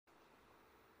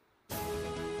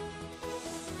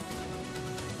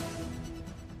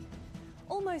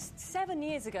Almost 7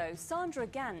 years ago, Sandra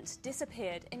Gant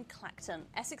disappeared in Clacton.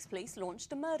 Essex police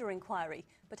launched a murder inquiry,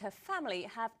 but her family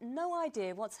have no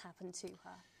idea what's happened to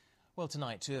her. Well,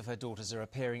 tonight, two of her daughters are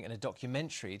appearing in a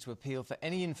documentary to appeal for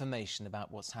any information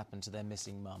about what's happened to their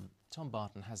missing mum. Tom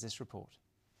Barton has this report.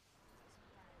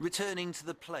 Returning to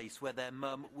the place where their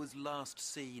mum was last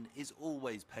seen is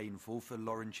always painful for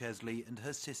Lauren Chesley and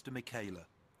her sister Michaela.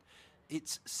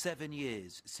 It's 7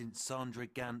 years since Sandra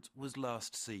Gant was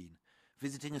last seen,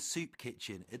 visiting a soup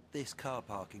kitchen at this car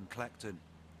park in Clacton.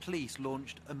 Police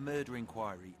launched a murder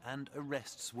inquiry and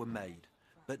arrests were made,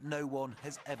 but no one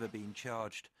has ever been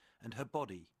charged and her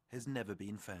body has never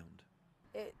been found.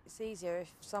 It's easier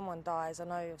if someone dies. I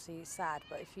know obviously it's sad,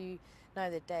 but if you know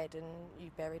they're dead and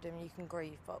you buried them, you can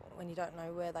grieve. But when you don't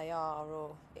know where they are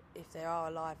or if they are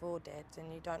alive or dead,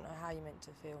 then you don't know how you're meant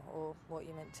to feel or what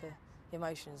you're meant to.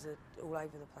 Emotions are all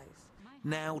over the place.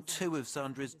 Now, two of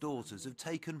Sandra's daughters have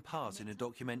taken part in a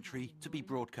documentary to be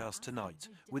broadcast tonight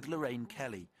with Lorraine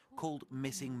Kelly, called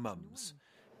Missing Mums.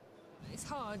 It's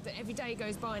hard that every day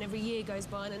goes by and every year goes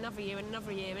by and another year and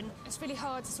another year, and it's really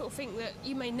hard to sort of think that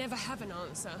you may never have an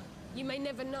answer. You may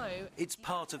never know. It's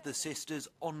part of the sisters'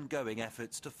 ongoing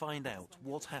efforts to find out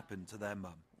what happened to their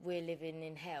mum. We're living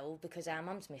in hell because our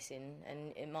mum's missing,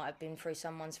 and it might have been through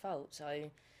someone's fault, so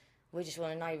we just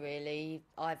want to know, really,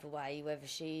 either way, whether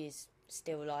she is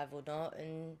still alive or not,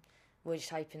 and we're just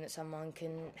hoping that someone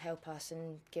can help us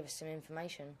and give us some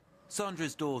information.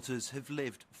 Sandra's daughters have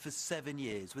lived for 7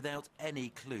 years without any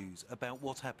clues about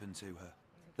what happened to her.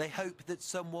 They hope that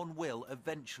someone will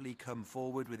eventually come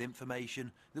forward with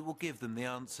information that will give them the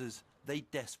answers they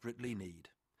desperately need.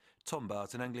 Tom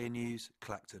Barton, Anglia News,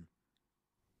 Clacton.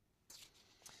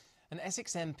 An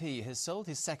Essex MP has sold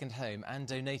his second home and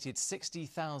donated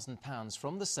 £60,000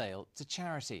 from the sale to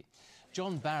charity.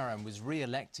 John Barham was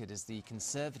re-elected as the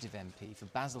Conservative MP for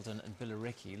Basildon and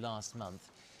Billericay last month.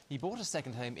 He bought a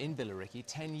second home in Billericay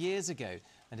 10 years ago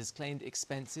and has claimed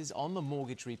expenses on the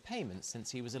mortgage repayment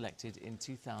since he was elected in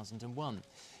 2001.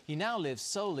 He now lives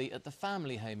solely at the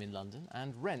family home in London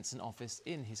and rents an office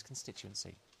in his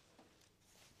constituency.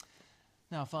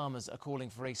 Now, farmers are calling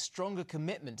for a stronger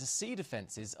commitment to sea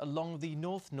defences along the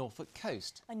North Norfolk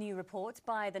coast. A new report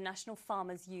by the National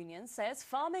Farmers Union says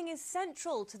farming is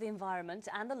central to the environment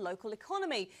and the local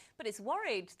economy, but it's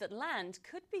worried that land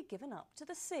could be given up to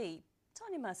the sea.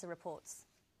 Tanya Mercer reports.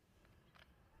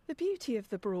 The beauty of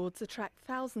the Broads attract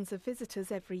thousands of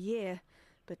visitors every year,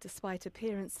 but despite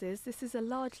appearances, this is a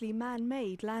largely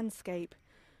man-made landscape.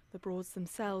 The Broads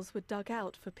themselves were dug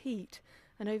out for peat,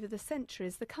 and over the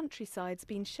centuries the countryside's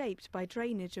been shaped by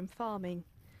drainage and farming.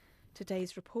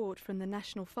 Today's report from the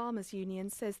National Farmers Union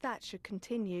says that should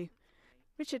continue.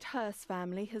 Richard Hurst's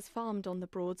family has farmed on the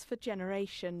Broads for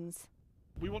generations.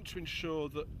 We want to ensure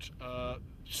that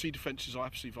sea defences are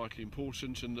absolutely vitally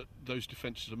important and that those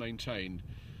defences are maintained.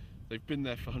 They've been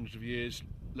there for hundreds of years.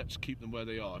 Let's keep them where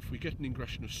they are. If we get an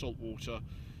ingression of salt water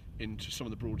into some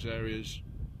of the Broads areas,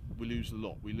 we lose the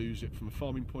lot. We lose it from a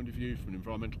farming point of view, from an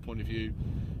environmental point of view,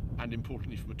 and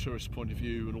importantly from a tourist point of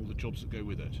view and all the jobs that go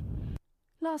with it.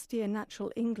 Last year,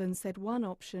 Natural England said one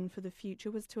option for the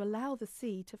future was to allow the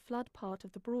sea to flood part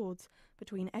of the Broads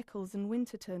between Eccles and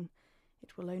Winterton.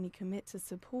 It will only commit to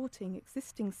supporting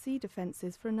existing sea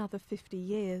defences for another 50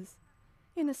 years.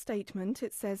 In a statement,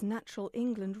 it says Natural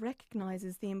England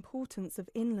recognises the importance of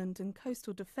inland and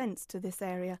coastal defence to this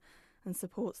area and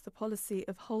supports the policy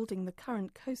of holding the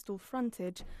current coastal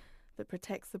frontage that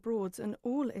protects the Broads and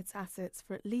all its assets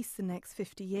for at least the next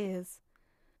 50 years.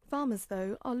 Farmers,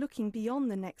 though, are looking beyond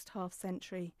the next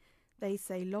half-century. They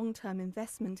say long-term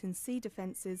investment in sea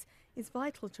defences is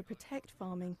vital to protect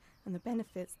farming and the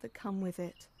benefits that come with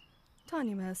it.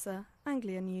 Tanya Mercer,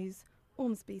 Anglia News,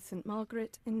 Ormsby St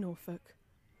Margaret in Norfolk.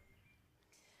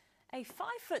 A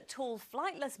 5-foot-tall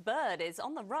flightless bird is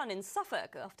on the run in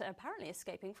Suffolk after apparently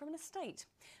escaping from an estate.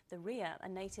 The rhea, a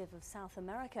native of South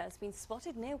America, has been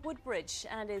spotted near Woodbridge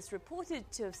and is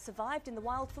reported to have survived in the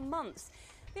wild for months.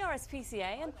 The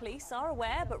RSPCA and police are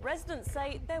aware, but residents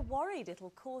say they're worried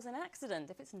it'll cause an accident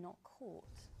if it's not caught.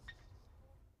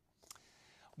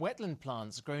 Wetland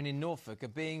plants grown in Norfolk are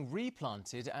being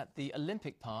replanted at the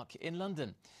Olympic Park in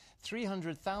London.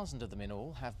 300,000 of them in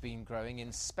all have been growing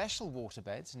in special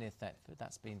waterbeds near Thetford.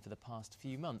 That's been for the past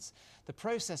few months. The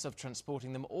process of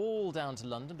transporting them all down to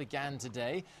London began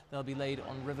today. They'll be laid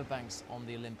on riverbanks on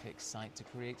the Olympic site to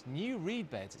create new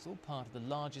reed beds. It's all part of the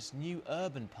largest new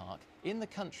urban park in the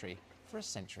country for a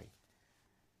century.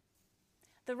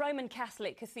 The Roman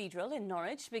Catholic Cathedral in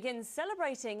Norwich begins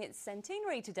celebrating its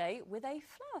centenary today with a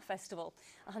flower festival.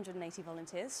 180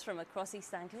 volunteers from across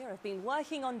East Anglia have been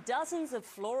working on dozens of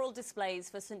floral displays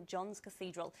for St John's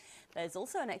Cathedral. There's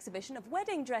also an exhibition of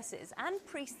wedding dresses and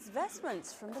priests'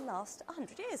 vestments from the last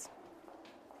 100 years.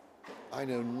 I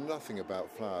know nothing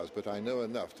about flowers, but I know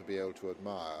enough to be able to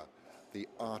admire the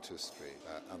artistry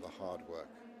and the hard work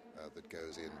that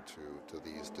goes into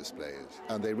these displays.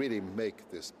 And they really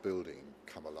make this building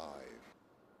come alive.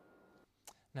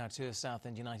 Now, two of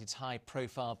Southend United's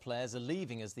high-profile players are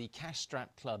leaving as the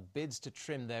cash-strapped club bids to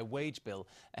trim their wage bill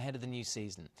ahead of the new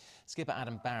season. Skipper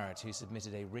Adam Barrett, who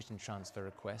submitted a written transfer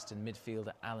request, and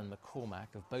midfielder Alan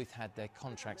McCormack have both had their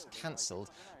contracts cancelled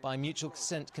by mutual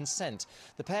consent.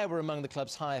 The pair were among the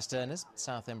club's highest earners.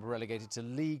 Southend were relegated to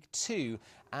League Two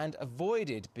and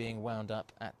avoided being wound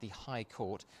up at the High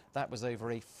Court. That was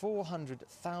over a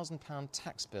 £400,000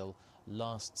 tax bill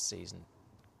last season.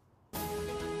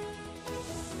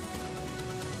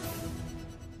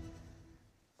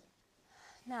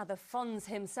 Now, the Fonz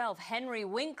himself, Henry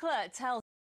Winkler, tells